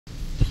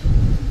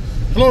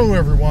Hello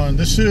everyone,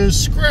 this is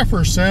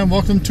Scrapper Sam.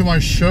 Welcome to my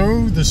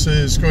show. This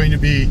is going to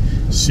be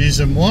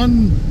Season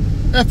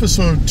 1,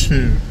 Episode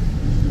 2.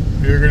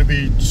 We are going to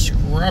be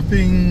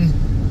scrapping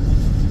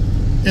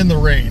in the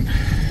rain.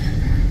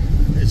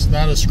 It's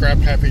not a scrap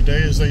happy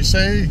day as they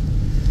say,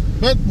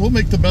 but we'll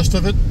make the best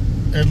of it.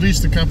 At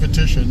least the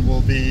competition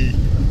will be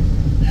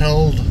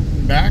held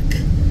back.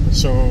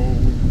 So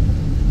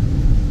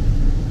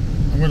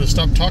I'm going to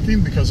stop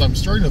talking because I'm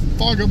starting to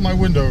fog up my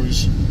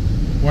windows.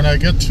 When I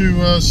get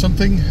to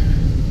something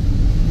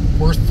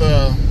worth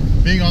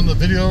being on the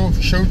video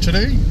show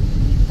today,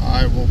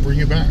 I will bring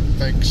you back.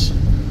 Thanks.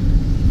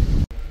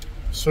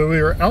 So we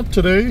are out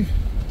today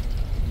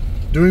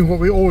doing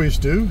what we always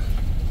do,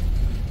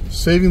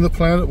 saving the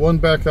planet one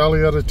back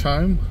alley at a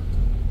time.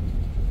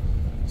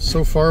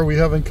 So far we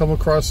haven't come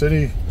across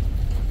any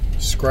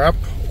scrap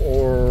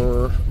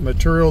or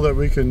material that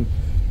we can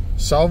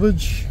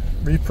salvage,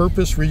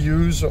 repurpose,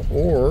 reuse,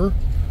 or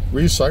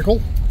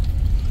recycle.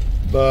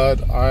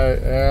 But I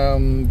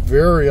am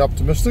very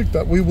optimistic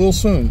that we will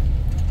soon.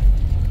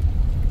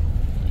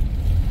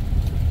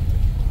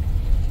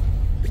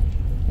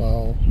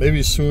 Well,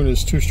 maybe soon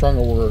is too strong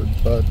a word,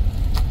 but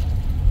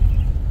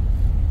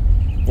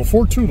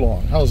before too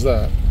long. How's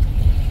that?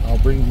 I'll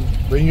bring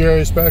you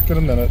guys back in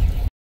a minute.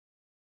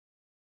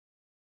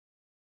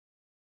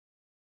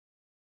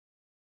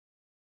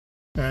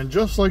 And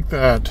just like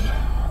that,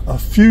 a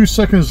few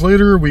seconds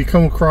later, we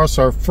come across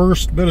our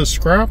first bit of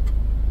scrap.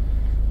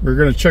 We're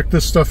going to check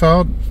this stuff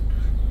out,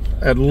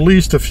 at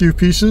least a few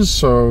pieces,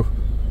 so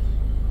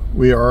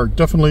we are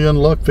definitely in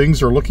luck.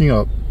 Things are looking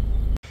up.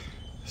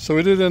 So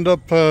we did end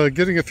up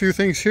getting a few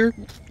things here.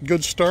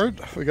 Good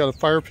start. We got a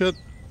fire pit,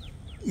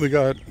 we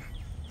got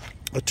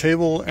a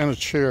table and a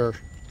chair.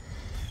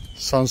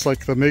 Sounds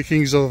like the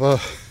makings of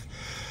a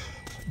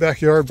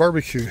backyard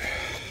barbecue.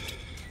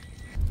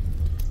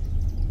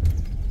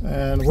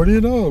 And what do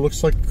you know, it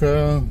looks like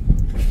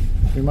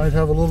we might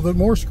have a little bit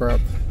more scrap.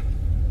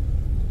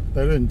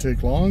 That didn't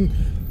take long.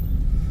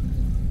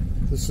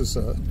 This is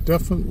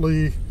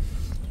definitely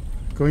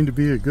going to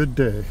be a good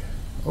day.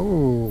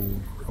 Oh,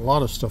 a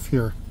lot of stuff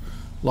here.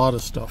 A lot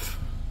of stuff.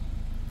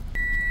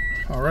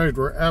 All right,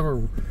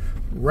 we're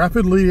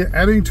rapidly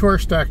adding to our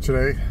stack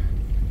today.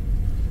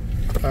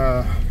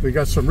 We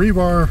got some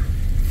rebar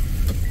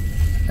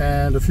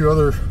and a few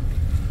other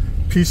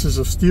pieces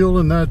of steel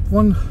in that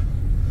one.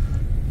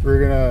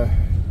 We're gonna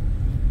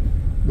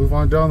move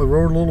on down the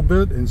road a little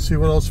bit and see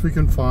what else we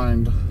can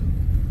find.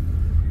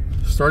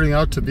 Starting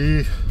out to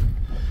be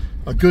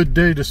a good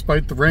day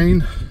despite the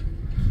rain.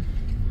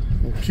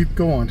 We'll keep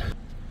going.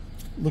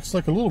 Looks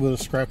like a little bit of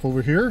scrap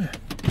over here.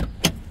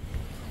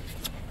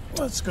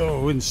 Let's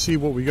go and see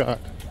what we got.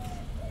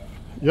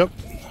 Yep,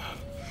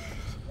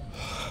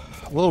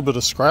 a little bit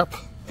of scrap.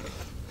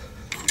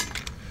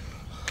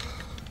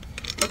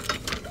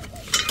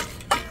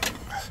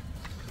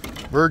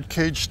 Bird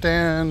cage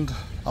stand,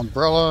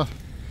 umbrella,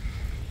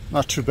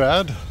 not too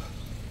bad.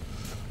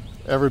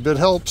 Every bit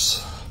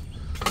helps.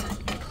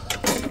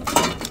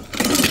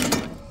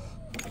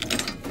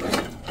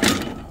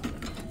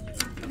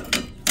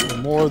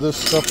 More of this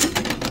stuff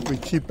we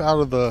keep out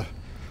of the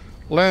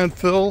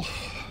landfill,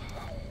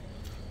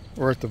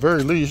 or at the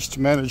very least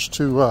manage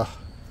to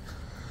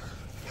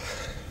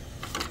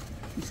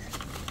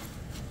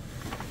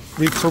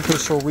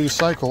repurpose or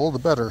recycle, the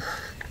better.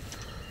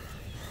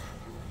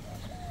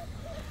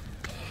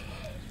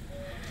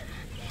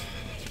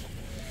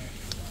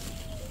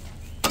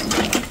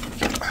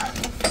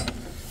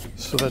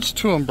 So that's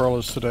 2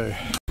 umbrellas today.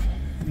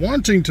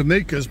 Wanting to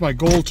make as my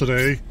goal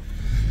today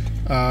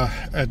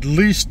at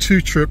least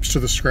 2 trips to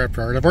the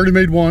scrapyard. I've already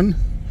made one.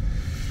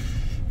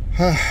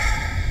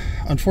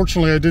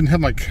 Unfortunately, I didn't have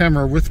my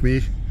camera with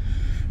me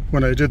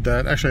when I did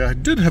that. Actually, I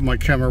did have my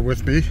camera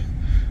with me.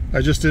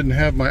 I just didn't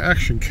have my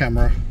action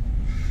camera.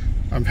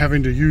 I'm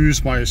having to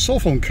use my cell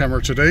phone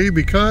camera today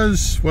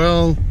because,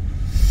 well,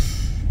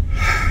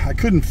 I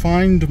couldn't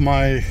find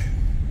my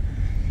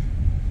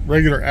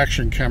regular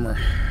action camera.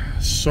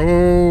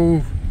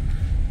 So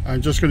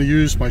I'm just going to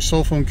use my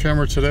cell phone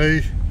camera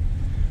today.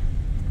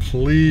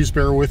 Please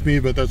bear with me,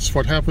 but that's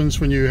what happens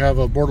when you have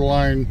a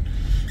borderline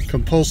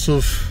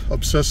compulsive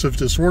obsessive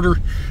disorder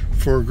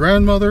for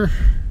grandmother,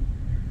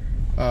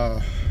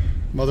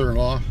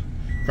 mother-in-law,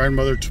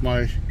 grandmother to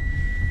my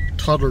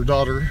toddler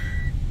daughter,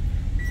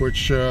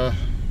 which the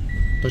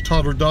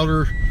toddler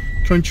daughter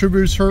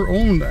contributes her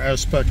own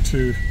aspect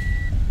to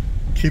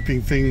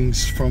keeping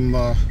things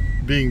from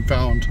being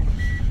found.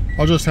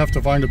 I'll just have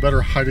to find a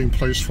better hiding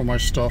place for my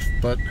stuff,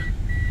 but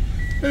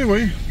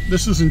anyway,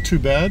 this isn't too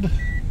bad.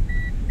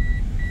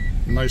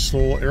 Nice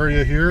little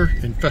area here,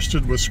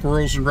 infested with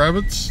squirrels and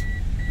rabbits,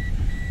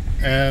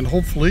 and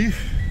hopefully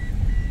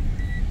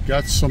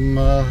got some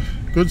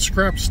good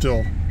scrap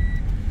still.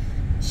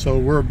 So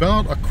we're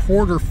about a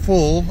quarter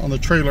full on the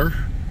trailer,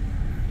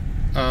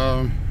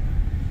 and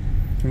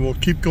we'll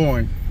keep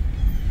going.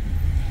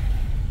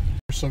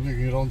 Something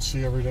you don't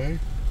see every day.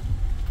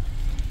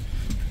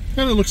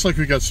 And it looks like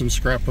we got some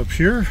scrap up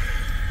here.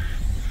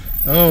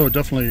 Oh,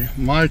 definitely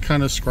my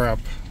kind of scrap.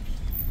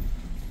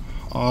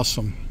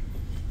 Awesome.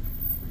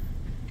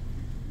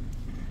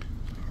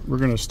 We're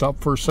going to stop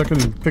for a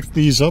second and pick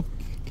these up.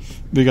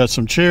 We got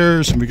some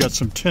chairs and we got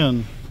some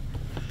tin.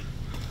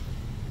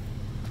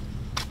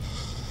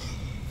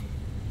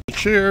 The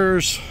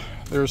chairs,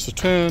 there's the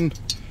tin.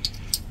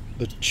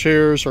 The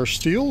chairs are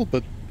steel,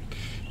 but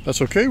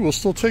that's okay, we'll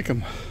still take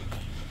them.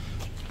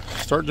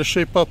 Starting to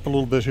shape up a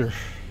little bit here.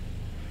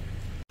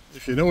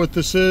 If you know what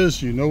this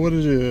is, you know what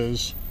it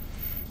is.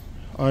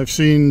 I've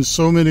seen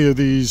so many of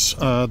these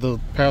the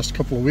past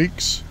couple of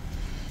weeks.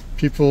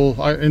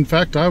 People, in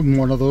fact, I'm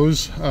one of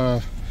those,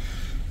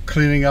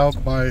 cleaning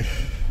out my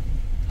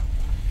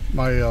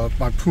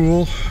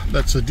pool.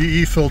 That's a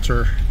DE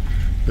filter.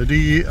 The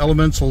DE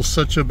elements will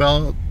set you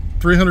about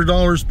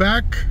 $300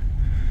 back,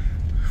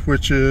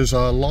 which is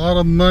a lot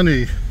of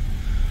money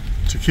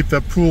to keep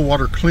that pool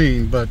water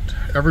clean, but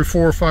every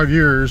 4 or 5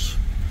 years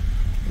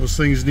those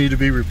things need to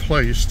be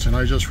replaced, and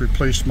I just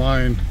replaced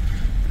mine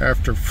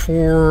after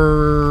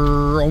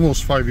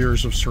almost 5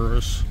 years of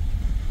service.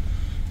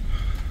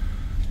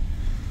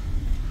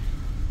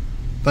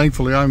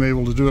 Thankfully I'm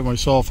able to do it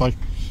myself. I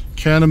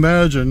can't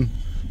imagine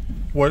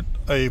what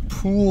a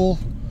pool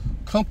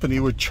company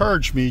would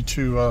charge me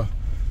to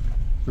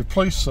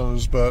replace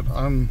those, but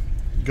I'm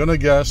gonna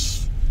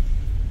guess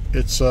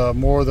it's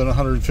more than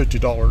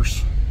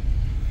 $150.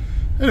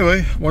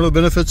 Anyway, one of the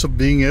benefits of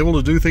being able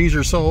to do things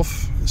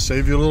yourself is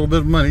save you a little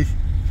bit of money,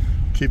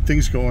 keep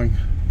things going.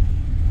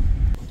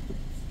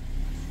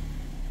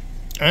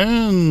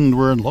 And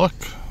we're in luck,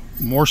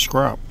 more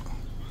scrap.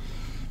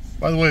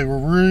 By the way, we're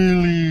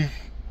really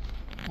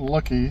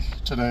lucky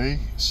today.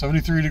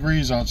 73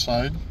 degrees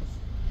outside.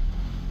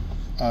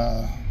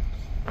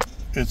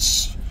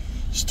 It's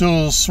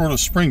still sort of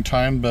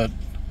springtime,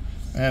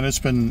 and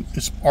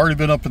it's already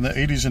been up in the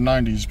 80s and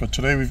 90s, but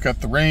today we've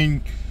got the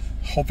rain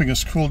helping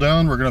us cool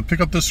down. We're going to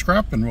pick up this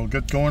scrap and we'll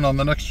get going on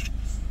the next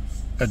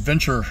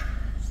adventure.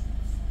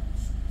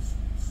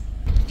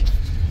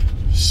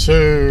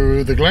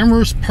 So the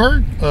glamorous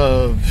part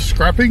of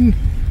scrapping,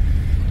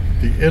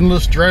 the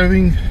endless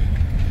driving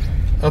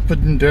up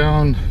and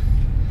down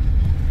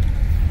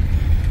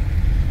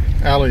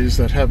alleys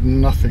that have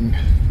nothing.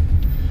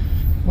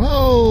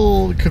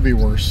 Well, it could be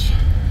worse.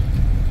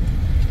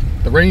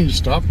 The rain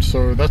stopped,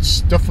 so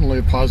that's definitely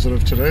a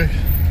positive today.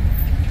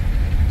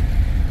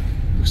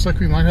 Looks like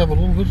we might have a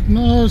little bit.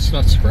 No, it's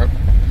not scrap.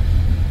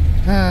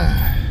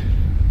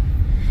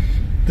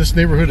 This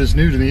neighborhood is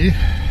new to me,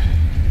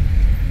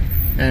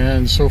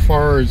 and so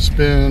far it's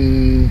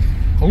been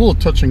a little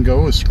touch and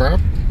go with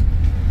scrap.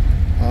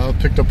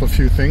 Picked up a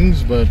few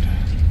things, but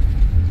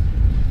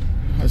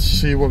let's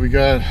see what we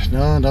got.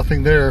 No,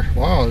 nothing there.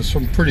 Wow, there's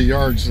some pretty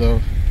yards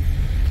though.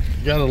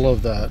 You gotta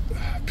love that.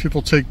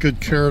 People take good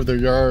care of their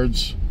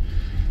yards.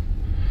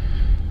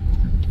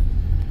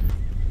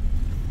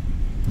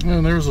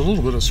 And there's a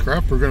little bit of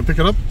scrap. We're going to pick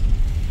it up.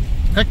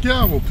 Heck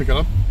yeah, we'll pick it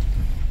up.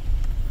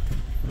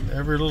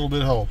 Every little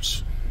bit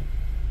helps.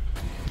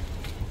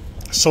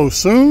 So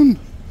soon?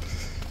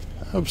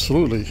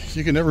 Absolutely.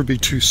 You can never be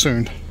too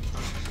soon.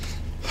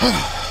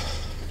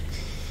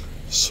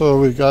 So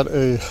we got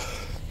a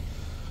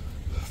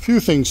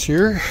few things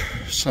here.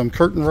 Some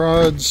curtain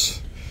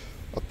rods,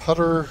 a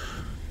putter,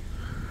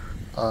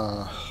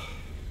 a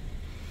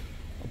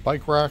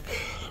bike rack.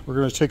 We're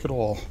going to take it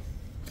all.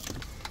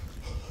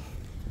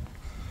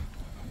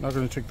 Not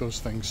going to take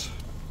those things.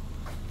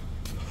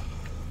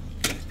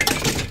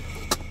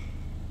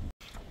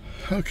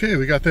 Okay,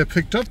 we got that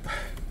picked up.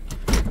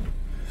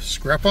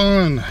 Scrap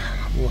on.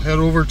 We'll head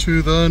over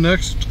to the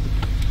next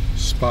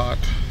spot.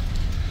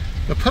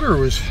 The putter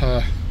was,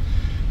 I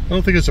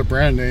don't think it's a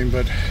brand name,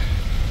 but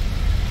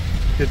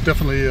it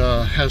definitely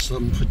has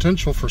some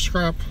potential for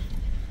scrap.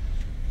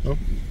 Oh,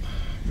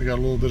 we got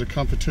a little bit of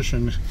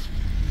competition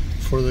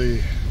for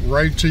the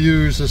right to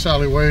use this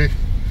alleyway.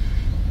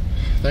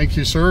 Thank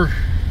you, sir.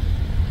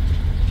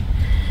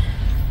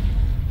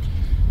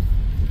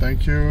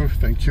 Thank you,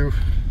 thank you.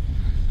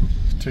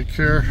 Take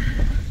care.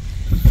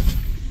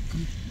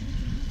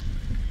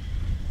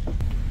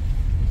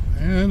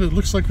 And it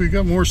looks like we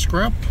got more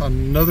scrap.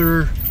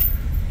 Another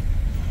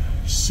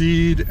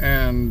seed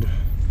and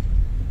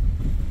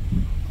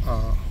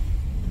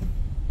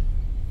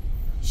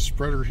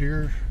spreader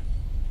here.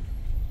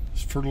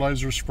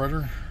 Fertilizer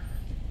spreader.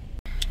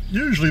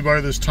 Usually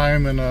by this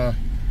time in a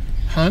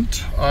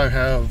hunt, I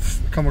have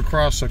come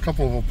across a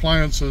couple of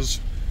appliances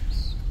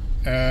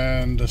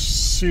and a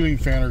ceiling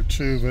fan or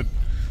two, but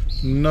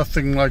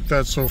nothing like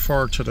that so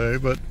far today.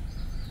 But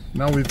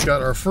now we've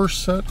got our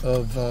first set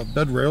of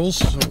bed rails,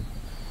 so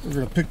we're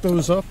going to pick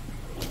those up,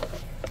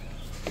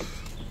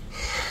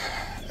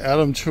 add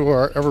them to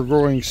our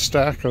ever-growing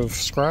stack of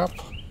scrap.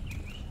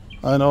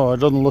 I know, it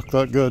doesn't look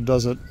that good,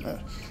 does it?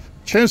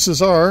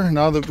 Chances are,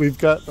 now that we've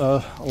got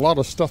a lot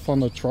of stuff on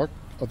the truck,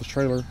 or the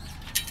trailer,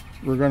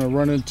 we're going to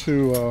run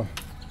into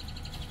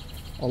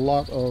a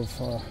lot of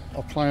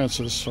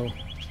appliances, so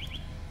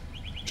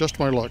just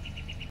my luck.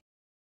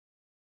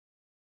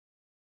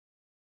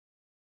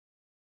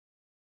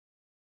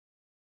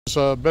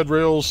 Bed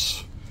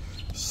rails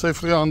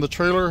safely on the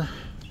trailer.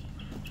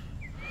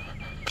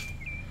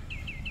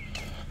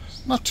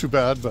 not too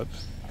bad, but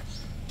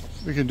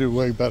we can do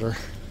way better.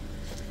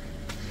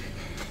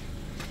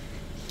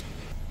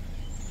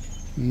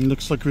 And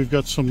looks like we've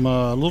got some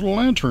little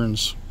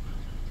lanterns.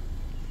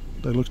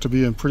 They look to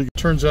be in pretty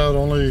good. Turns out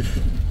only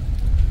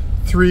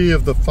 3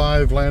 of the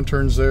 5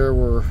 lanterns there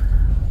were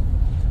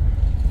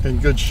in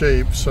good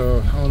shape,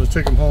 so I want to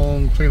take them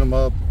home, clean them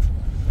up.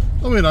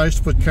 It'll be nice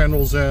to put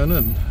candles in,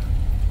 and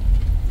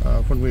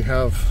when we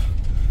have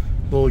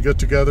little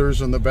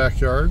get-togethers in the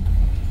backyard.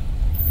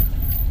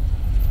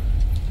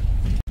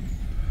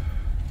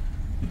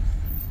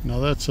 Now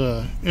that's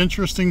an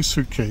interesting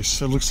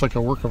suitcase. It looks like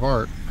a work of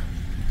art.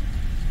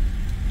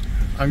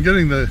 I'm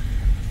getting the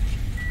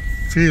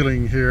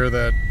feeling here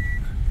that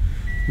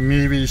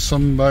maybe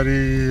somebody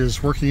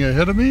is working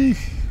ahead of me.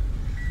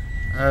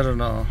 I don't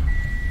know.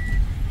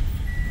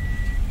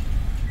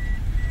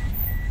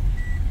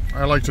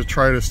 I like to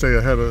try to stay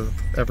ahead of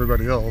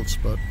everybody else,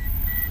 but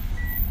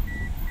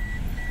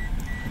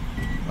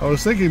I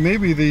was thinking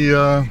maybe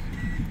the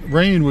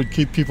rain would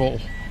keep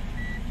people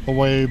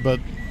away, but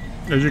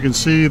as you can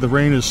see, the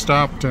rain has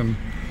stopped and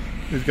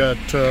we've got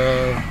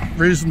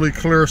reasonably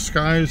clear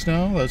skies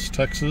now. That's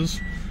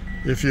Texas.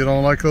 If you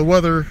don't like the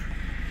weather,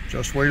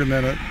 just wait a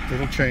minute,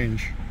 it'll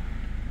change.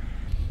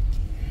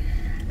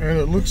 And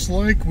it looks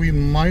like we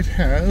might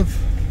have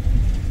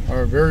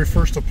our very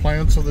first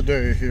plants of the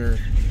day here.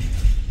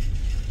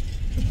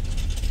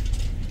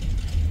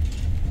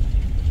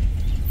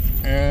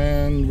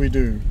 And we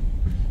do.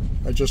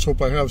 I just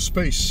hope I have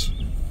space.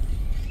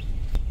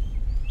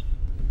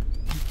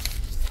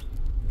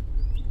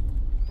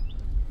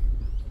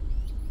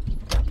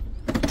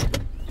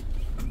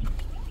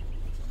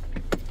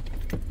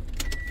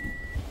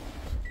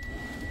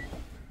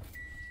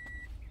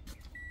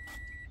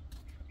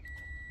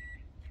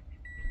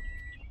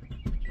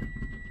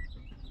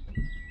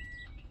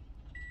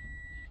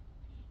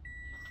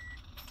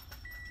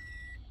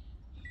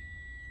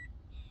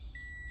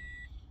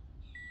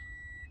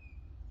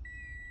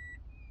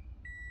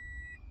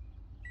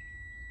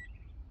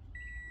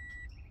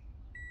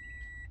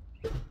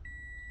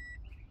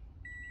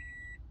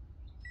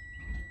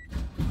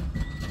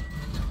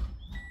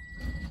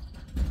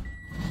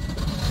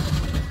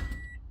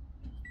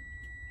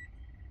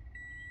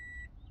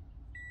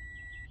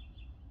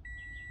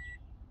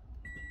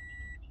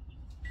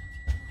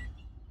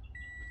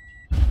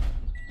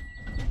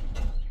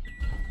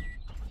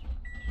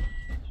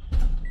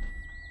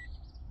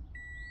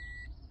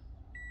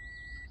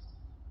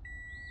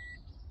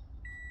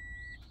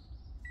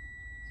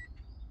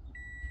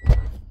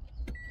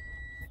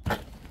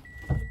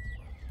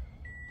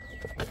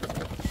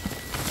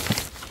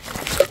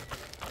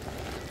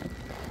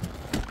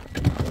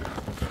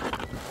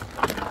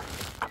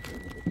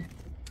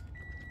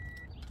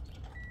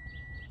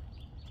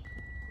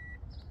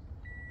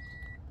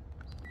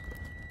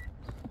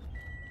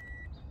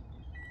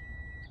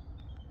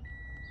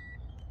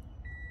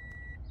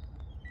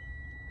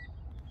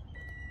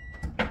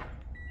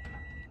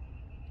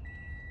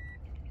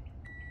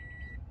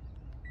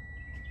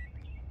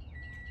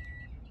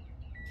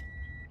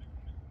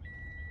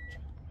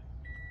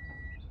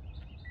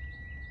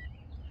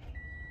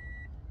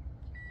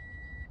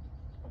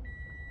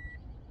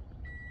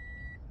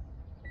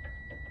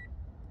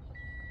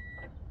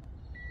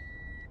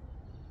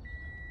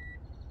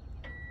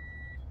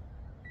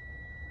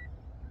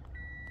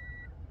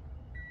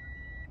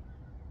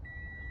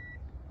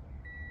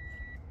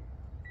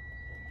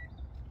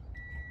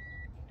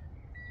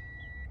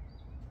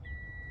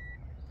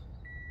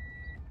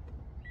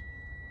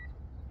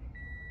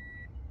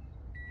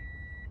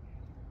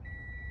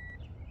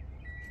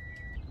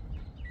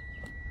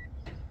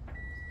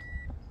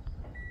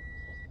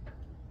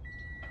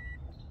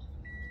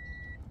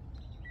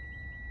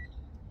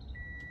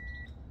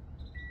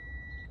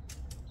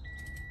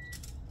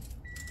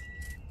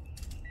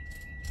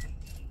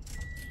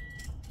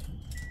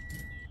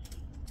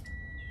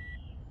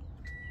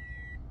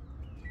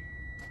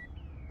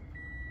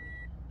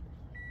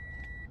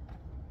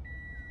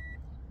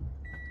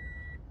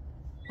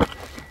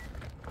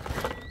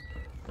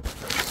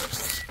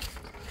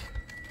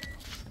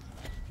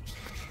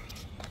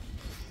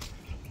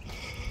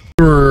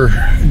 We're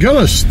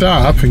gonna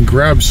stop and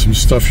grab some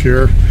stuff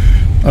here.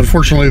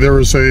 Unfortunately, there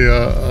was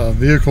a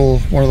vehicle,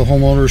 one of the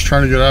homeowners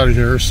trying to get out of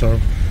here, so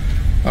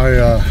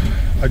I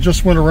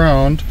just went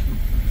around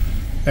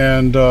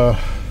and I'm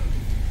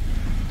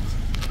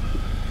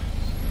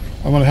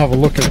gonna have a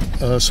look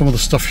at some of the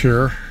stuff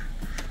here.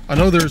 I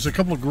know there's a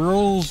couple of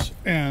grills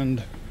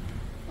and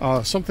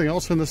something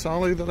else in this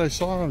alley that I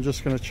saw. I'm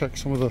just gonna check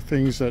some of the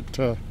things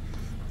that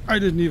I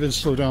didn't even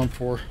slow down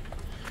for.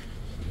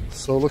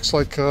 So it looks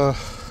like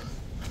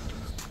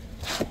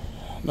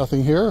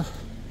nothing here.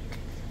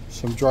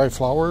 Some dry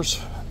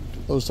flowers.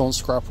 Those don't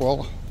scrap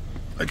well.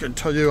 I can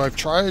tell you I've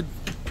tried.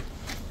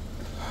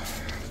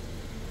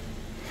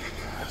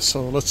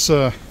 So let's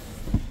go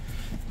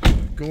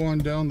on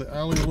down the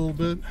alley a little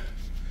bit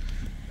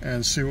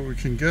and see what we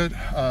can get.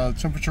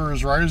 Temperature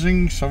is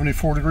rising,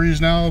 74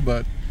 degrees now,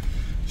 but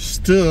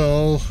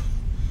still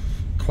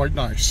quite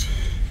nice.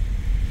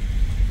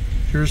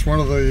 Here's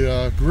one of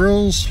the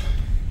grills.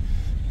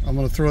 I'm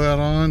going to throw that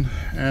on,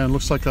 and it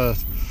looks like a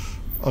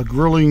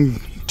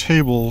grilling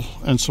table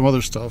and some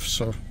other stuff.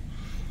 So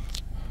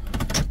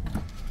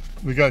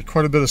we got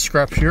quite a bit of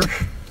scrap here.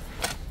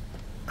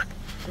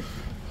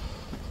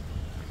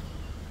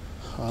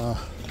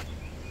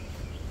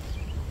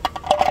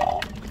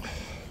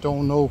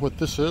 Don't know what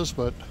this is,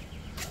 but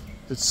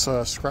it's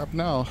scrap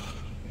now.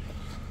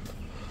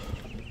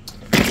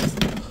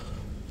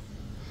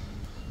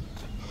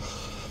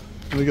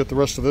 Let me get the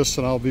rest of this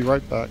and I'll be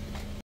right back.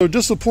 So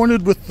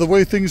disappointed with the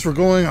way things were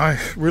going. I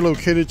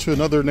relocated to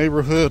another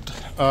neighborhood.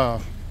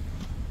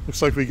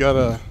 Looks like we got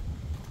a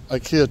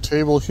IKEA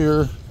table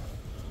here.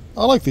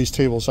 I like these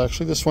tables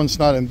actually. This one's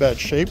not in bad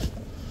shape.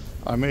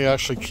 I may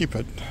actually keep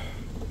it.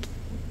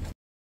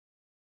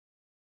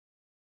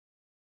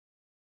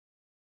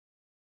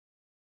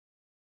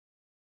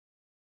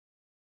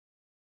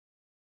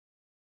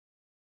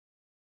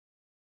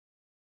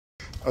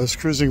 I was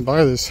cruising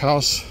by this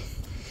house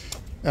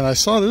and I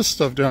saw this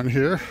stuff down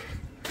here,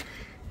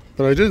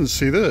 but I didn't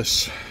see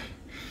this.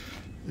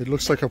 It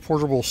looks like a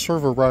portable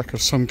server rack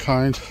of some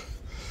kind.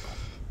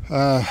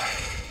 I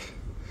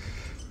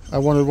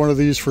wanted one of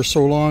these for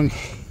so long.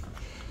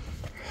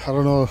 I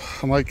don't know,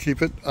 I might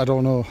keep it. I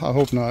don't know, I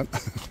hope not.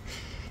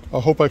 I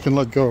hope I can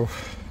let go.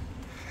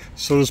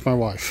 So does my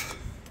wife.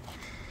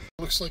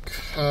 Looks like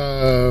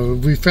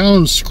we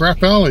found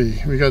Scrap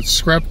Alley. We got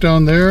scrap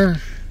down there.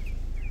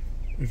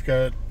 We've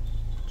got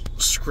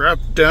scrap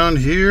down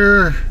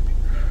here.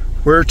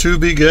 Where to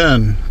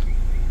begin?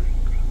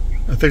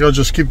 I think I'll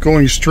just keep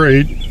going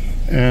straight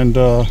and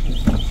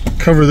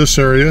cover this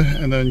area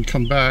and then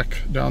come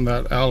back down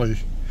that alley.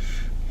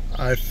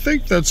 I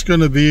think that's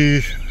going to be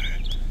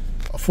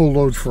a full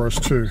load for us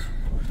too.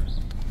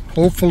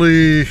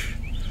 Hopefully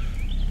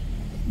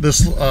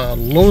this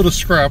load of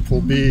scrap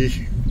will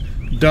be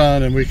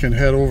done and we can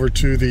head over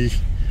to the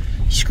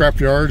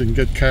scrapyard and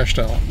get cashed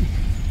out.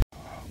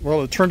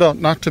 Well, it turned out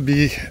not to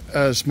be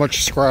as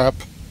much scrap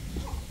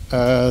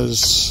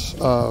as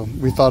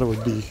we thought it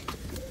would be.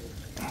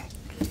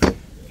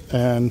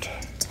 And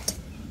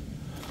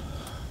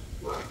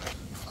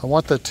I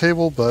want that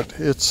table, but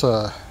it's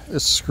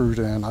screwed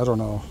in. I don't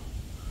know.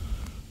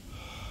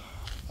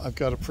 I've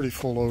got a pretty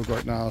full load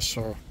right now,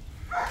 so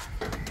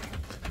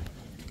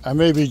I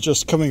may be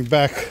just coming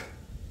back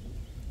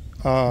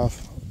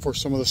for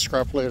some of the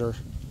scrap later.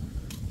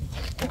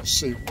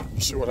 See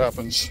what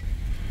happens.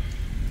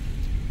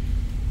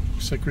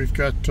 Looks like we've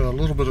got a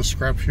little bit of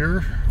scrap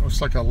here. Looks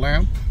like a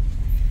lamp.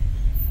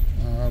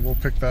 We'll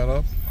pick that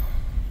up.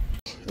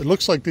 It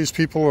looks like these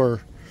people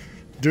are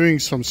doing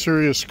some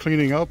serious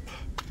cleaning up.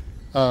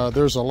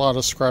 There's a lot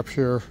of scrap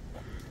here.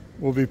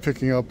 We'll be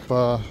picking up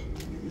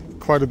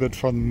quite a bit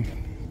from them.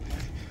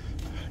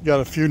 Got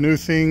a few new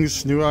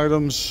things, new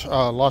items,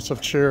 lots of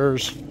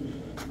chairs.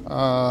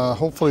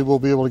 Hopefully we'll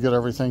be able to get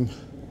everything.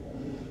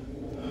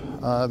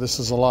 This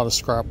is a lot of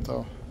scrap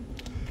though.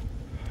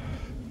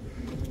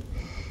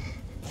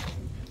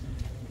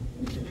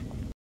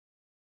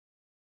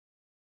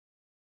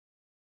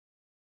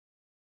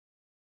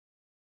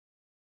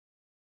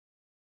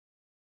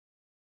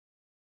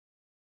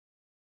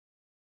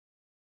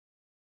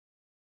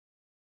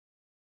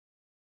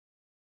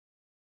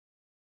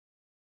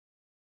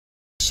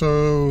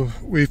 So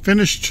we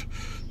finished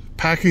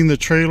packing the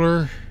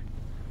trailer.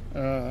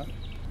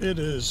 It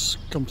is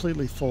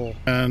completely full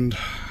and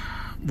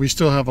we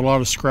still have a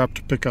lot of scrap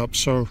to pick up.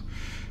 So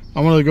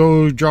I'm gonna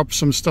go drop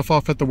some stuff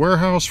off at the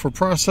warehouse for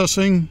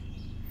processing,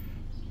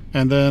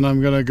 and then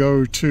I'm gonna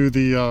go to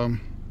the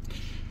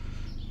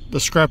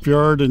scrap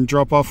yard and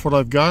drop off what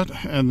I've got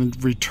and then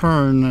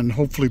return and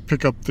hopefully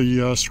pick up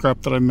the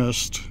scrap that I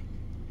missed.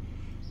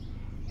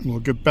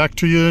 We'll get back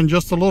to you in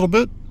just a little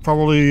bit,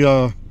 probably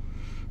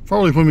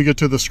when we get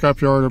to the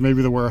scrapyard or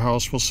maybe the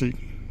warehouse. We'll see.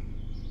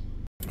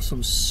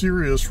 Some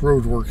serious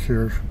road work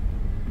here.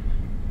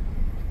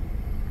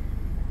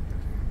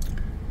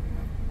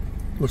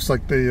 Looks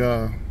like they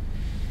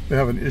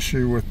have an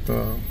issue with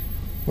the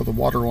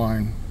water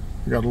line.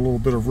 We got a little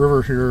bit of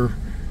river here,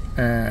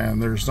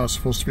 and there's not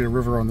supposed to be a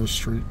river on this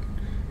street.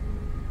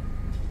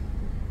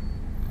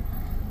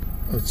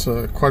 It's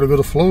quite a bit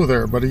of flow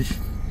there, buddy.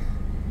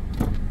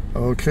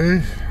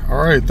 Okay,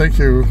 all right, thank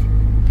you.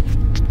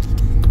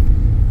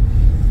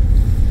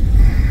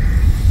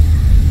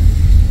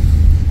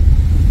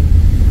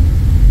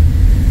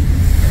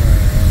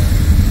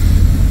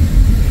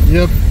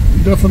 Yep,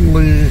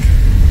 definitely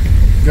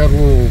got a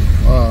little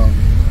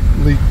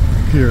leak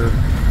here.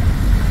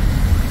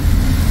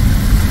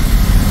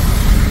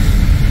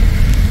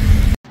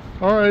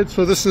 Alright,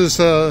 so this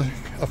is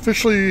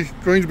officially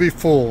going to be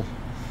full.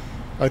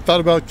 I thought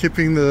about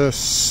keeping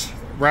this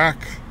rack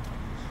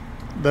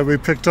that we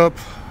picked up,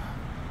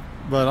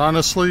 but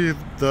honestly,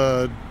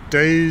 the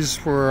days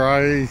where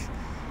I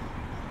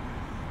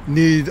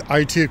need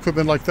IT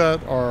equipment like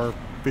that are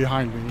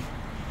behind me.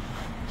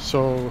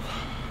 So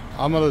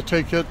I'm going to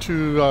take it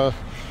to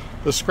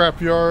the scrap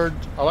yard.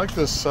 I like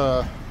this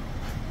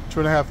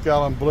 2.5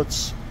 gallon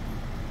Blitz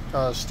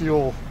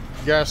steel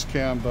gas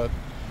can, but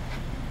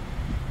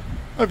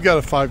I've got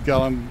a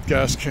 5-gallon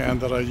gas can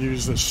that I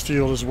use that's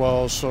steel as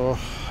well. So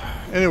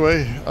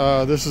anyway,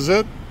 this is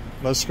it.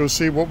 Let's go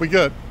see what we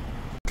get.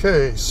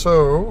 Okay,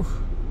 so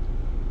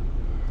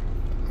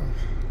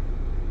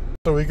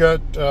we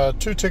got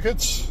 2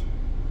 tickets.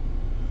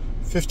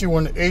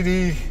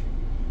 $51.80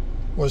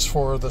 was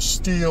for the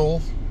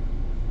steel,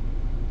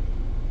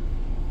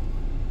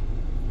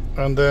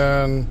 and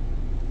then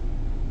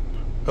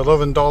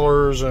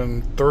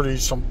 $11.30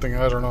 something,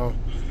 I don't know,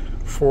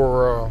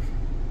 for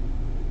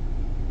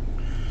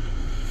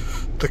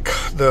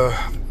the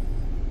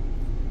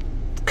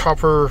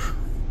copper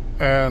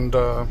and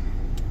our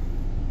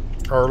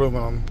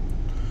aluminum.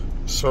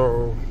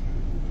 So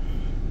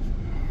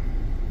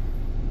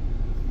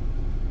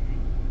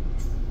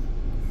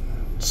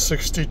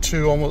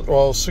 $62, almost,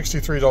 well,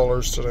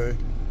 $63 today.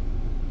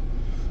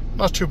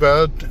 Not too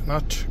bad,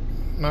 not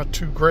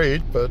too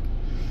great, but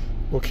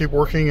we'll keep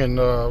working, and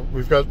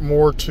we've got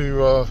more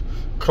to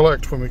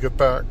collect when we get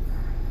back.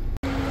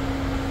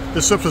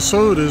 This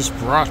episode is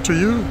brought to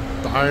you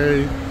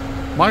by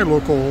my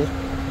local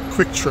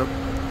Quick Trip,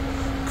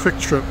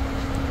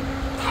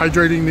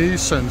 hydrating me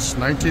since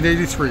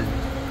 1983.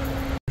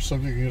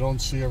 Something you don't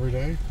see every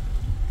day.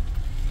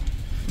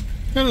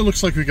 And it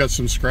looks like we got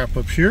some scrap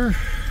up here.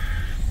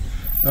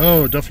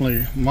 Oh,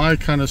 definitely my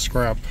kind of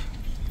scrap.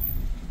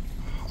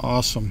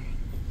 Awesome.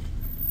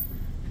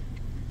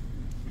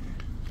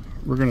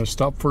 We're gonna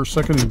stop for a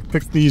second and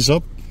pick these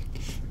up.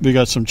 We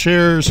got some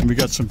chairs and we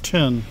got some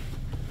tin.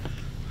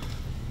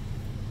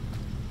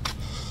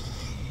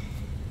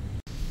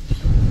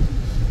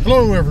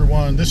 Hello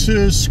everyone, this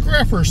is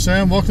Scrapper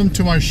Sam. Welcome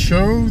to my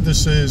show.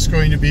 This is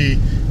going to be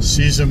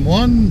Season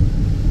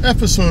 1,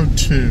 Episode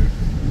 2.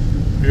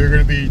 We're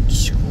going to be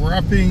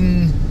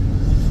scrapping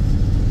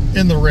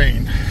in the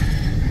rain.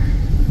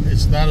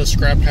 It's not a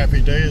scrap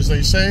happy day, as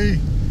they say,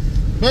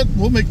 but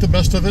we'll make the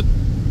best of it.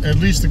 At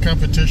least the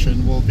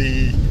competition will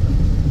be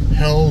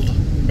held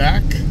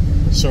back.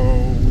 So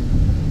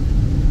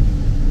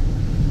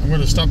I'm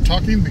going to stop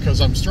talking because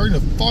I'm starting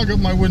to fog up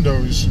my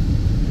windows.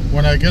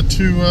 When I get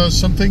to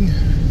something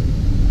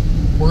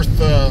worth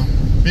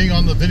being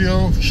on the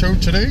video show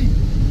today,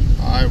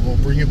 I will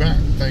bring you back.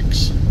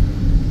 Thanks.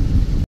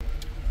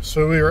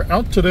 So we are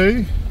out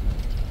today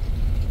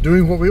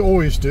doing what we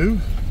always do,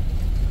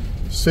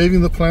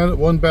 saving the planet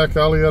one back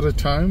alley at a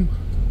time.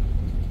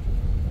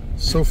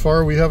 So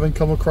far we haven't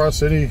come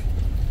across any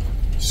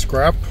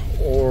scrap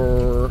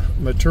or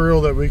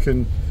material that we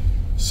can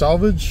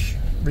salvage,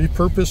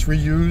 repurpose,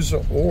 reuse,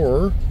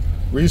 or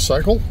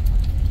recycle.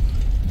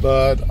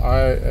 But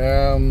I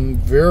am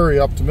very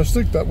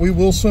optimistic that we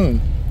will soon.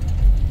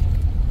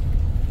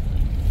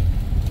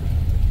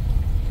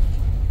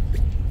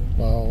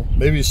 Well,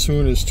 maybe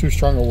soon is too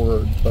strong a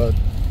word, but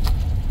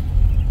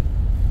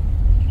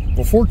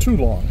before too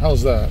long.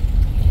 How's that?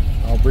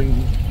 I'll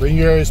bring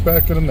you guys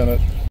back in a minute.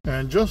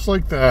 And just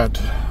like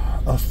that,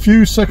 a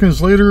few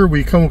seconds later,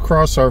 we come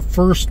across our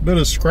first bit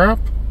of scrap.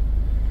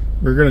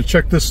 We're going to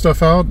check this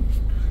stuff out.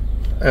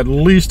 At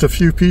least a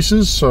few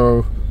pieces,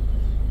 so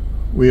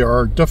we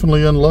are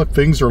definitely in luck.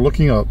 Things are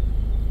looking up.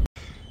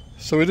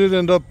 So we did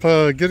end up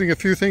getting a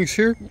few things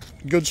here.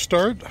 Good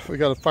start. We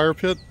got a fire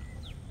pit.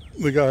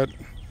 We got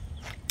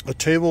a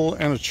table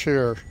and a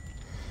chair.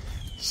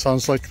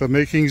 Sounds like the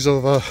makings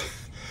of a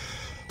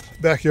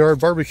backyard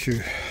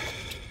barbecue.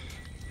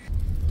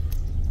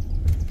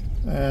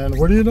 And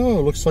what do you know?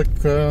 It looks like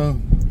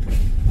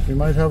we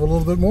might have a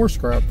little bit more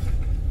scrap.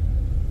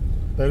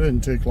 That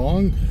didn't take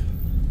long.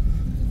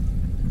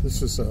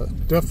 This is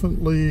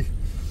definitely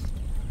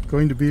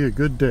going to be a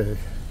good day.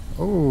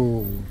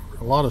 Oh,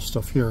 a lot of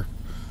stuff here.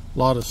 A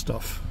lot of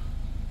stuff.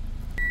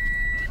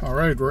 All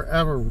right,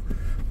 we're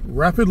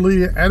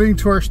rapidly adding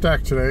to our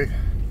stack today.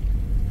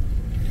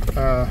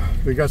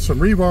 We got some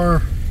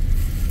rebar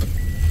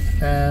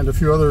and a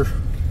few other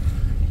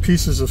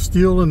pieces of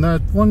steel in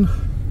that one.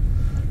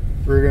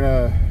 We're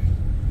gonna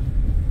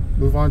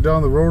move on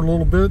down the road a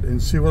little bit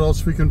and see what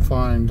else we can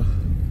find.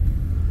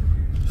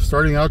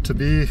 Starting out to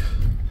be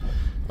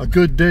a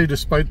good day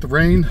despite the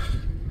rain.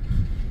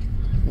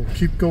 We'll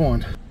keep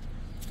going.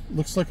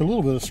 Looks like a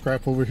little bit of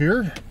scrap over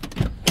here.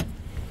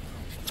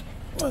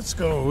 Let's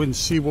go and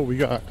see what we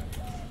got.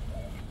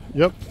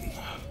 Yep,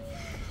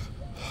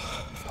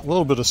 a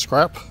little bit of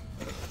scrap.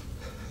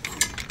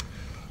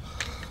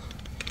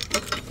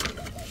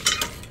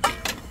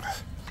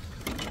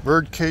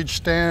 Bird cage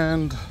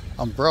stand,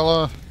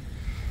 umbrella,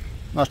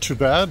 not too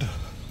bad.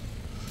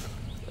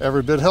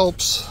 Every bit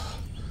helps.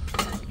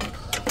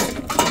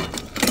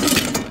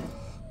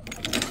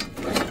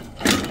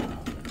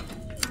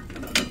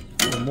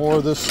 More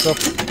of this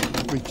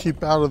stuff we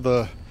keep out of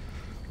the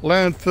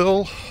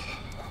landfill,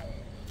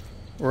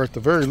 or at the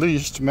very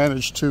least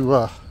manage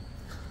to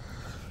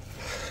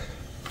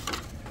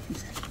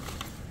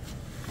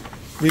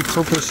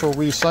repurpose or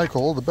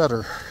recycle, the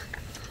better.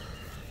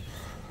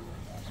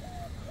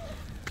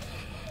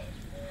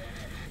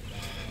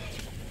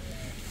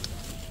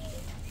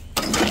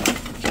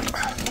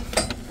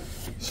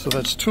 So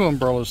that's 2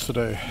 umbrellas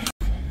today.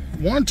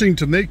 Wanting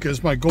to make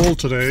as my goal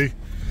today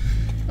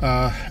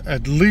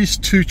at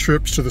least 2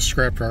 trips to the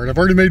scrapyard. I've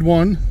already made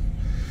one.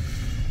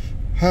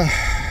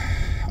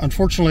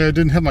 Unfortunately, I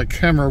didn't have my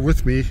camera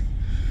with me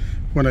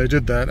when I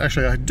did that.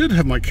 Actually, I did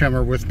have my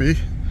camera with me.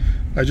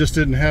 I just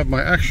didn't have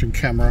my action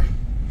camera.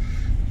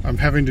 I'm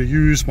having to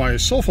use my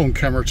cell phone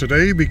camera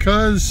today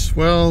because,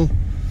 well,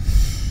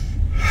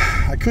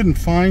 I couldn't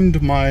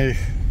find my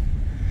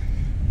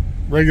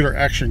regular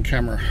action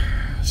camera.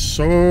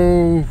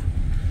 So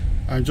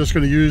I'm just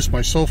going to use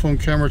my cell phone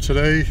camera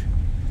today.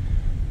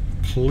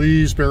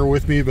 Please bear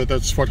with me, but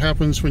that's what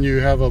happens when you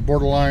have a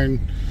borderline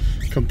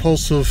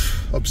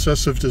compulsive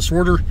obsessive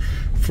disorder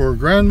for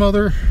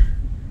grandmother,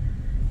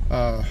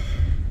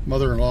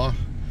 mother-in-law,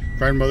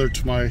 grandmother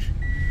to my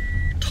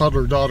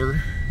toddler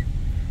daughter,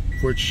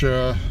 which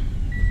the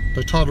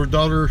toddler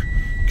daughter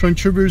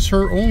contributes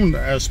her own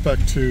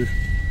aspect to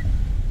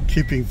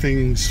keeping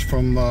things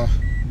from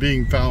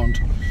being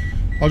found.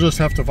 I'll just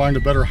have to find a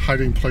better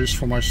hiding place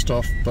for my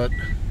stuff, but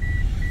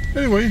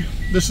anyway,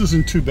 this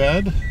isn't too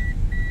bad.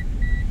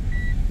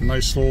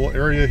 Nice little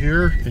area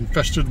here,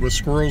 infested with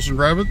squirrels and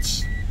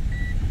rabbits,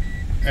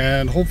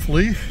 and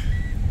hopefully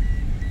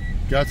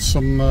got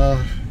some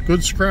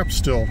good scrap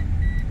still.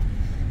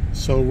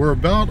 So we're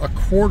about a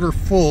quarter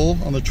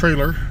full on the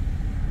trailer,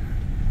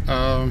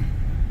 and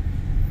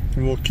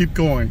we'll keep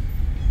going.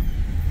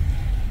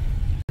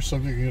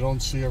 Something you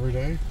don't see every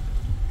day.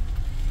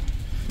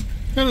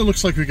 And it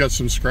looks like we got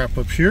some scrap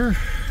up here.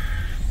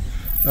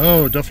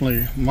 Oh,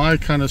 definitely my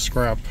kind of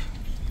scrap.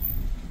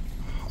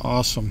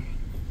 Awesome.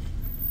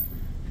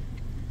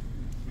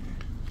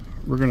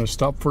 We're gonna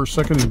stop for a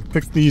second and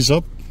pick these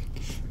up.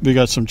 We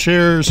got some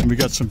chairs and we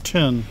got some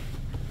tin.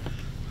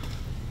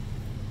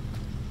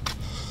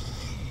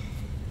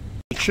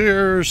 The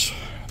chairs,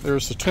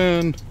 there's the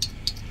tin.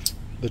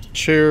 The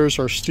chairs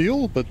are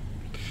steel, but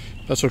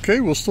that's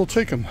okay, we'll still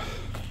take them.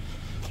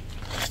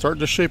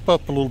 Starting to shape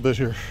up a little bit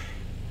here.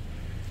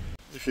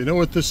 If you know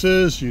what this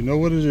is, you know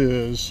what it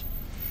is.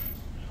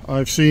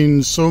 I've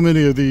seen so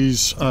many of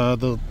these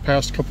the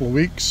past couple of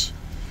weeks.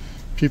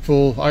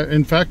 People,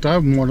 in fact,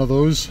 I'm one of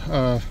those,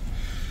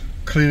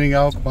 cleaning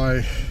out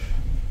my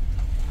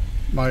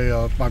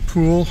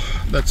pool.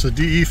 That's a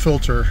DE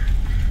filter.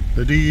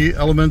 The DE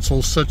elements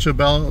will set you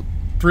about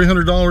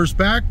 $300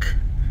 back,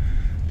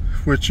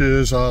 which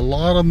is a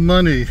lot of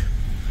money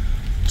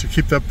to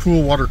keep that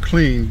pool water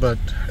clean, but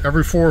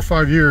every 4 or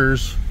 5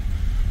 years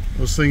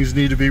those things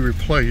need to be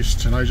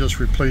replaced, and I just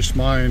replaced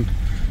mine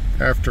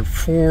after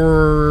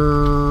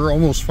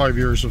almost 5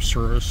 years of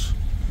service.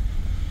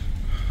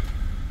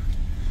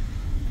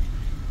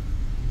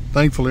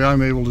 Thankfully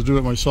I'm able to do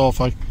it myself.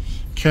 I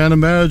can't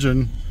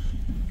imagine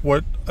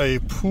what a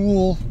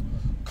pool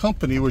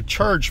company would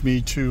charge me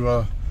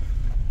to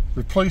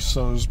replace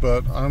those,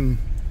 but I'm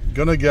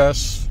gonna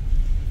guess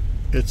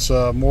it's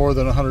more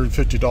than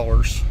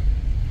 $150.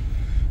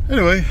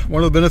 Anyway,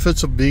 one of the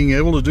benefits of being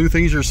able to do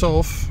things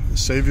yourself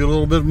is save you a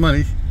little bit of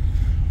money,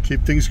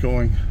 keep things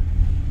going.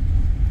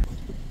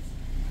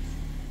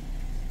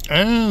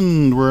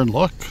 And we're in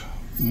luck,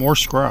 more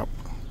scrap.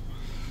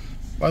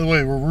 By the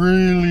way, we're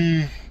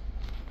really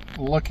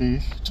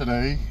lucky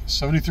today.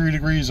 73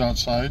 degrees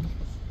outside.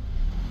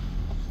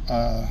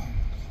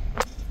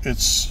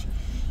 It's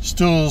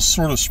still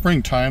sort of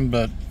springtime,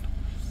 but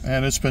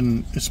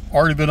it's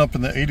already been up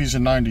in the 80s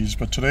and 90s,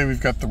 but today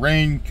we've got the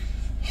rain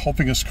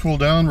helping us cool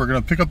down. We're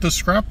going to pick up this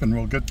scrap and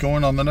we'll get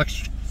going on the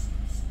next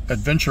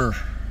adventure.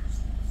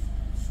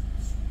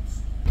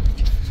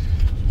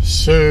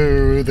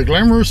 So the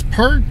glamorous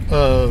part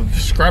of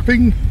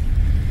scrapping,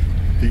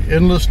 the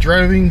endless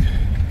driving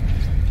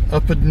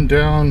up and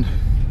down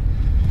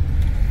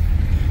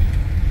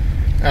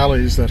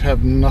alleys that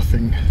have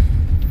nothing.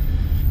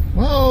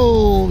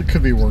 Well, it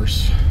could be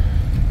worse.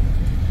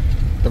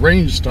 The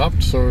rain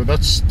stopped, so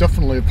that's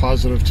definitely a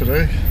positive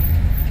today.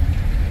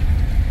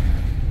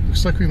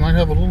 Looks like we might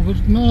have a little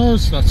bit. No,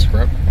 it's not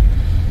scrap.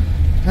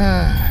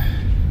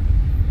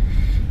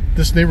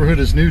 This neighborhood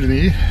is new to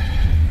me,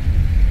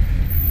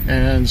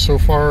 and so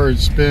far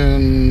it's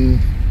been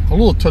a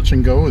little touch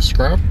and go with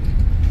scrap.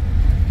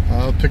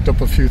 Picked up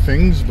a few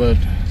things, but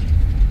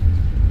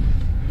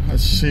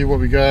let's see what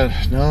we got.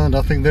 No,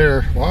 nothing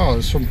there. Wow,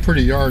 there's some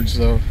pretty yards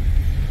though.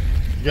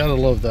 You gotta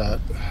love that.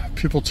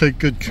 People take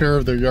good care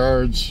of their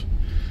yards.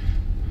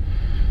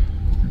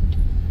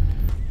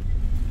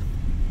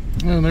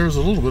 And there's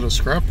a little bit of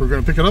scrap. We're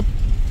gonna pick it up.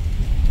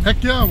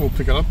 Heck yeah, we'll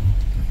pick it up.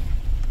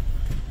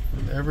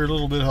 And every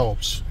little bit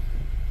helps.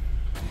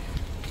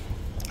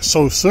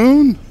 So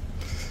soon?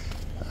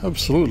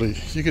 Absolutely.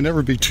 You can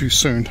never be too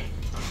soon.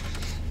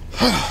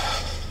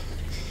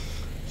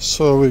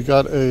 So we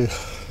got a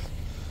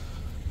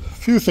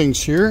few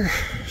things here.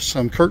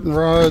 Some curtain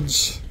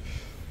rods,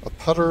 a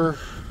putter,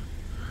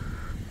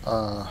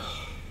 a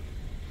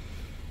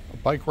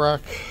bike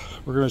rack.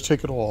 We're going to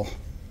take it all.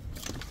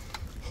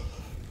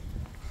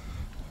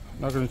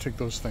 Not going to take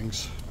those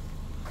things.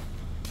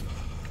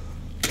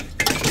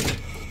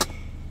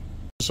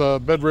 There's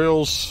bed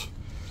rails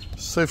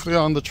safely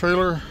on the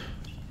trailer.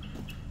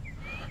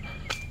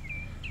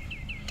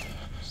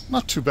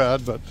 not too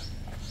bad, but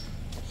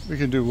we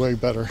can do way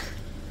better.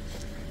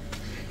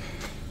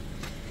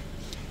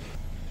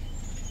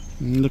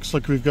 And looks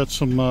like we've got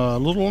some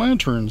little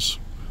lanterns.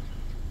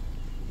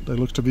 They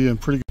look to be in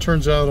pretty good.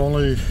 Turns out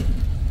only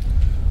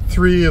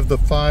 3 of the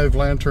 5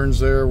 lanterns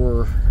there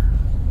were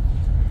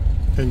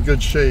in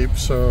good shape,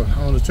 so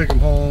I'm going to take them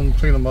home,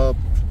 clean them up.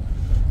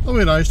 It'll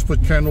be nice to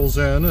put candles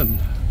in, and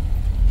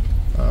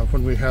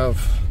when we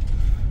have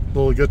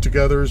little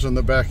get-togethers in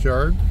the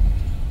backyard.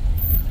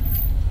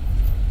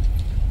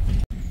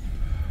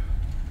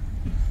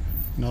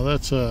 Now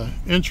that's an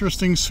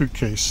interesting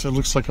suitcase. It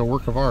looks like a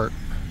work of art.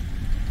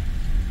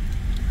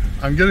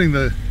 I'm getting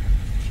the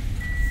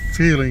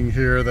feeling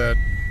here that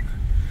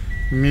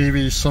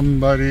maybe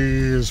somebody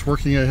is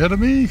working ahead of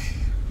me.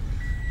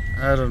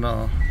 I don't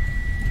know.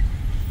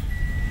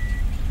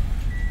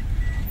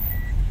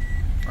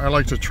 I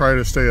like to try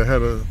to stay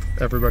ahead of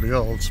everybody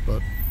else,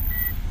 but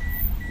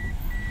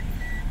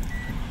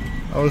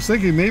I was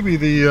thinking maybe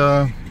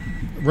the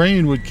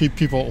rain would keep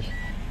people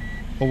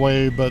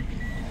away, but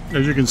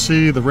as you can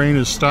see, the rain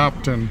has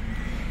stopped and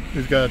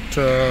we've got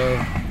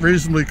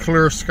reasonably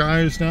clear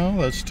skies now.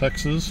 That's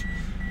Texas.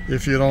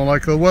 If you don't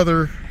like the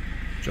weather,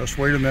 just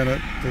wait a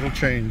minute, it'll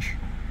change.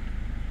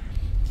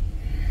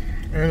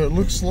 And it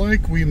looks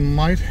like we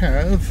might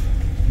have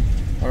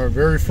our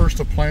very first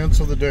appliance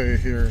of the day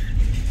here.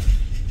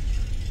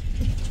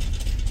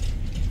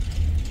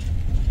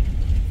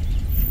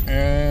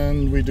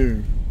 And we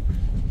do.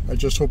 I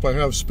just hope I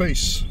have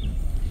space.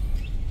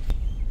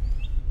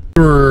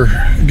 We're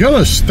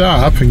gonna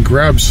stop and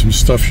grab some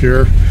stuff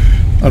here.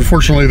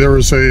 Unfortunately, there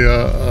was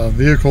a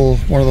vehicle,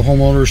 one of the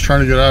homeowners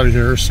trying to get out of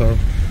here, so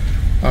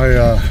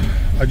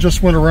I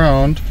just went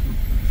around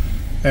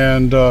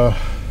and I'm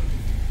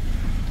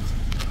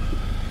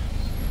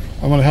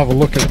gonna have a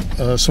look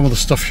at some of the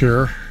stuff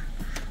here.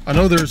 I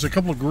know there's a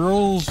couple of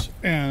grills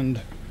and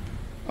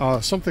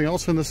something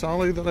else in this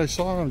alley that I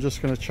saw. I'm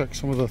just gonna check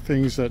some of the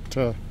things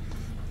that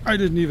I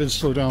didn't even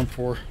slow down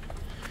for.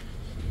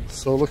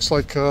 So it looks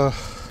like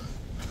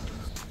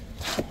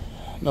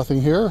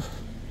nothing here.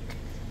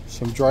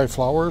 Some dry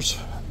flowers.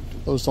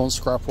 Those don't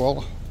scrap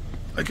well.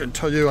 I can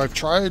tell you I've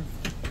tried.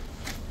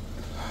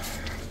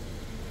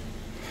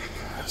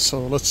 So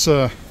let's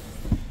go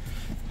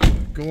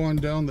on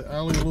down the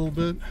alley a little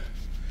bit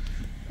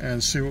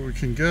and see what we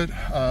can get.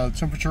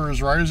 Temperature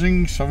is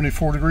rising,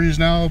 74 degrees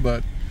now,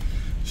 but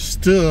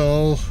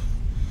still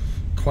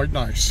quite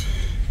nice.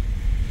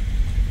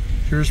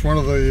 Here's one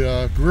of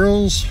the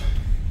grills.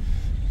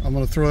 I'm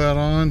going to throw that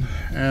on,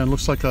 and it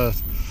looks like a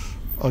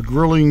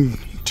grilling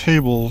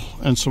table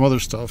and some other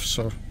stuff.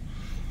 So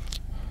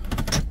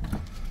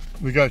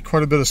we got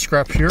quite a bit of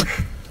scrap here.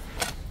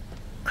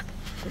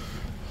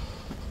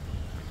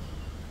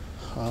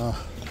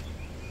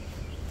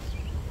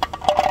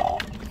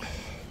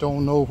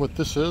 Don't know what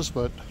this is,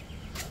 but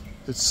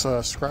it's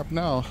scrap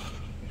now.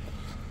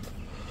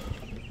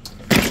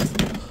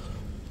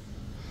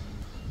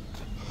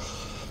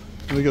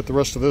 Let me get the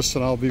rest of this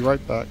and I'll be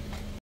right back.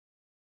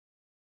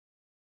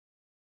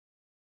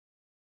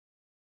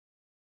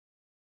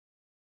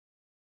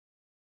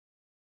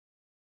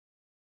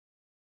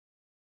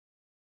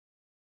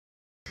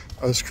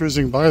 I was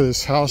cruising by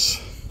this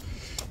house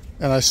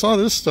and I saw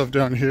this stuff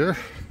down here,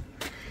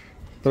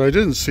 but I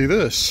didn't see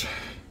this.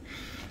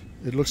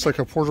 It looks like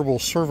a portable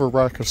server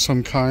rack of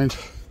some kind.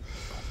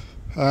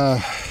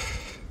 I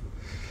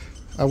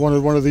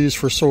wanted one of these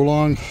for so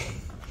long.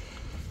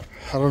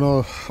 I don't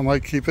know, I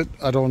might keep it.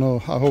 I don't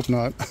know, I hope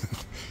not.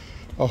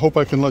 I hope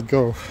I can let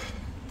go.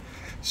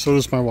 So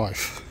does my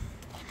wife.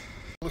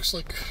 Looks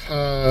like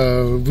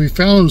we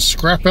found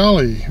Scrap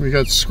Alley. We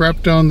got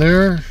scrap down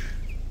there.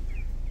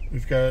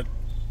 We've got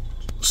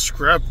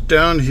scrap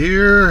down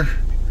here.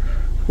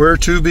 Where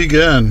to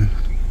begin?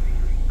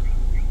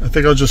 I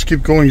think I'll just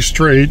keep going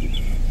straight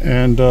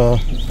and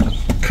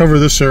cover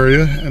this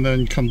area and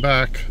then come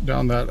back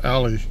down that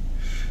alley.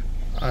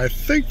 I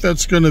think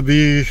that's going to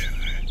be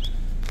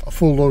a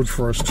full load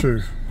for us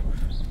too.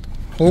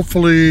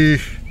 Hopefully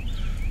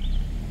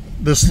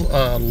this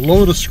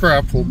load of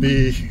scrap will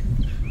be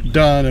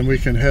done and we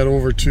can head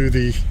over to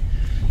the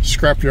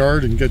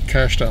scrapyard and get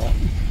cashed out.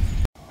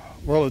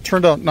 Well, it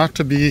turned out not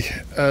to be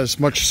as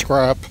much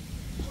scrap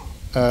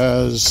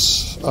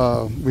as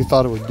we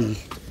thought it would be.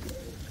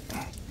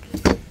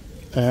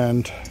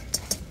 And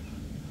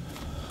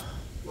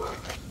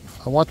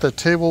I want that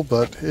table,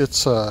 but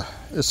it's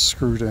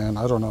screwed in.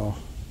 I don't know.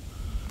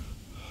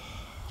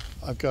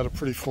 I've got a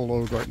pretty full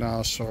load right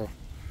now, so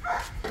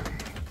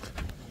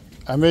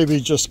I may be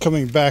just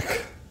coming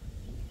back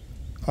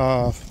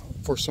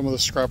for some of the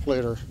scrap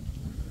later.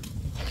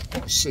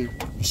 We'll see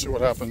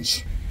what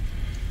happens.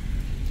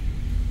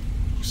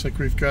 Looks like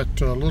we've got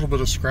a little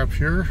bit of scrap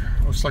here.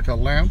 Looks like a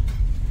lamp.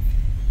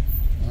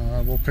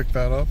 We'll pick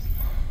that up.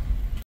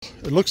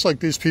 It looks like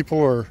these people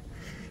are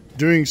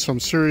doing some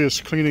serious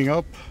cleaning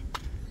up.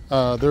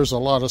 There's a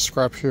lot of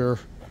scrap here.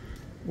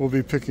 We'll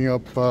be picking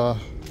up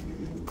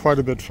quite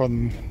a bit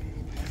from them.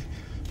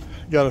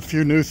 Got a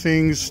few new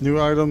things, new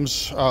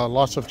items,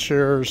 lots of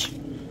chairs,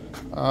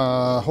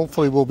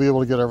 Hopefully we'll be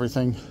able to get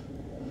everything.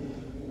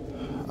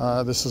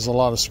 This is a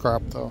lot of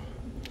scrap though.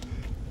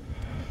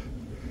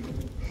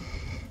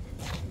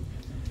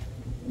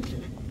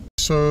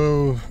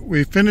 So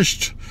we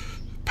finished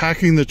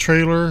packing the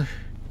trailer.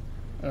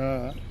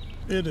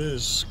 It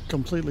is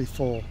completely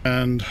full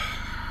and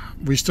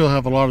we still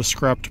have a lot of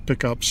scrap to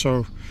pick up.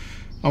 So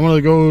I'm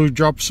gonna go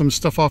drop some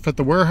stuff off at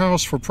the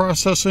warehouse for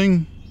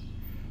processing,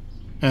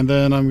 and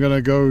then I'm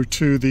gonna go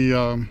to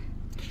the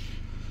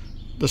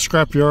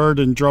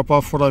scrapyard and drop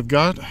off what I've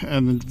got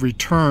and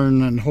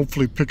return and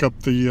hopefully pick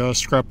up the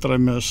scrap that I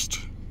missed.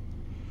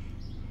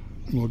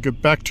 We'll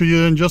get back to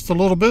you in just a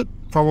little bit,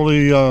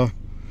 probably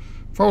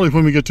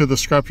when we get to the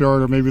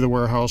scrapyard or maybe the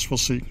warehouse. We'll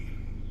see.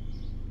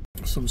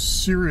 Some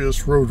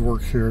serious road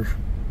work here.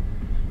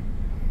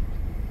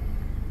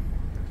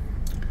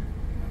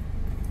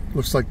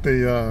 Looks like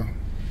they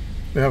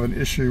have an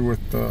issue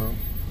with the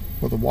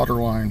water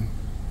line.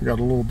 We got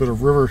a little bit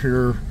of river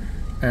here,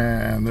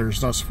 and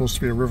there's not supposed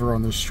to be a river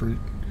on this street.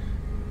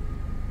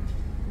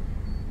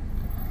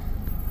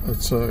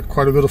 That's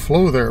quite a bit of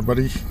flow there,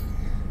 buddy.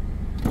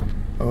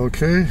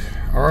 Okay,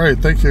 all right,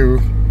 thank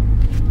you.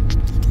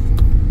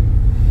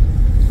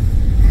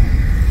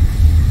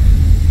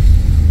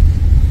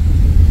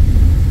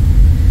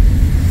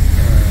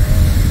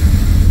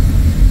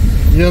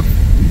 Yep,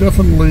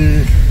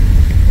 definitely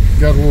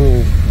got a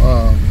little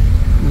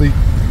leak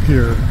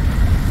here.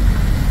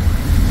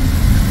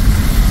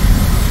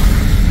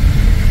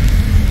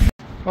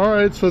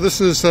 Alright, so this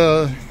is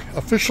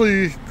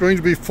officially going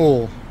to be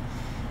full.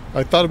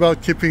 I thought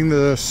about keeping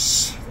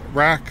this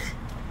rack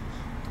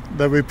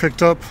that we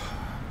picked up,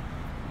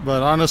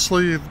 but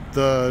honestly,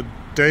 the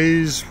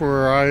days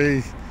where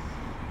I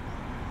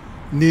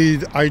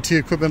need IT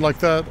equipment like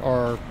that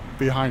are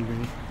behind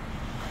me.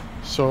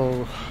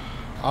 So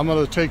I'm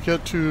going to take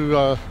it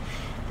to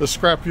the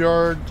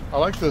scrapyard. I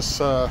like this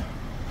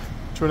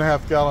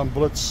 2.5 gallon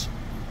Blitz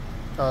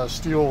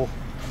steel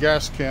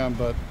gas can,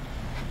 but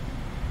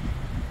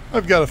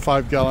I've got a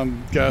 5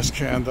 gallon gas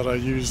can that I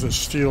use that's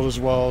steel as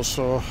well.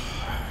 So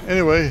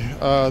anyway,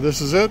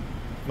 this is it.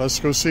 Let's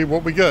go see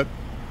what we get.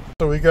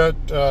 So we got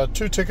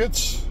 2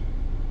 tickets.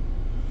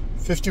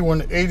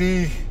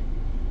 $51.80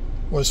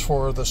 was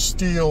for the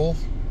steel,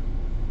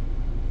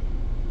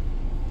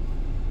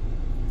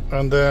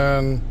 and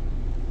then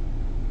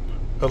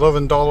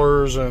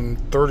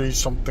 $11.30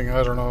 something,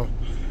 I don't know,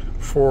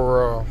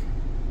 for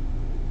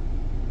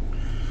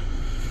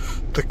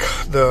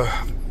the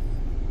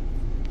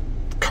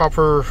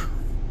copper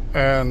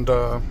and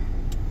our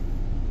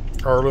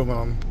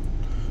aluminum.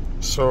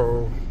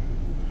 So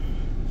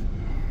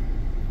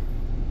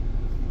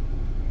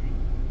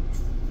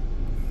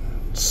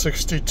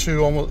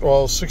 $62, almost,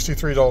 well,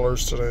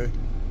 $63 today.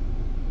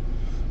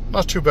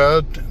 Not too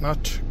bad,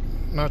 not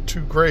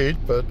too great,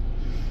 but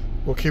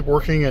we'll keep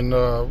working, and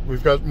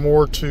we've got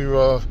more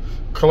to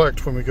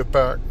collect when we get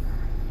back.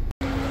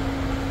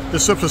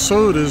 This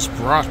episode is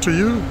brought to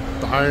you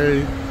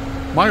by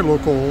my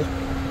local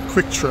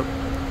Quick Trip,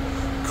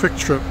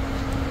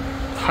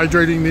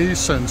 hydrating me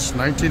since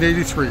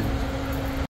 1983.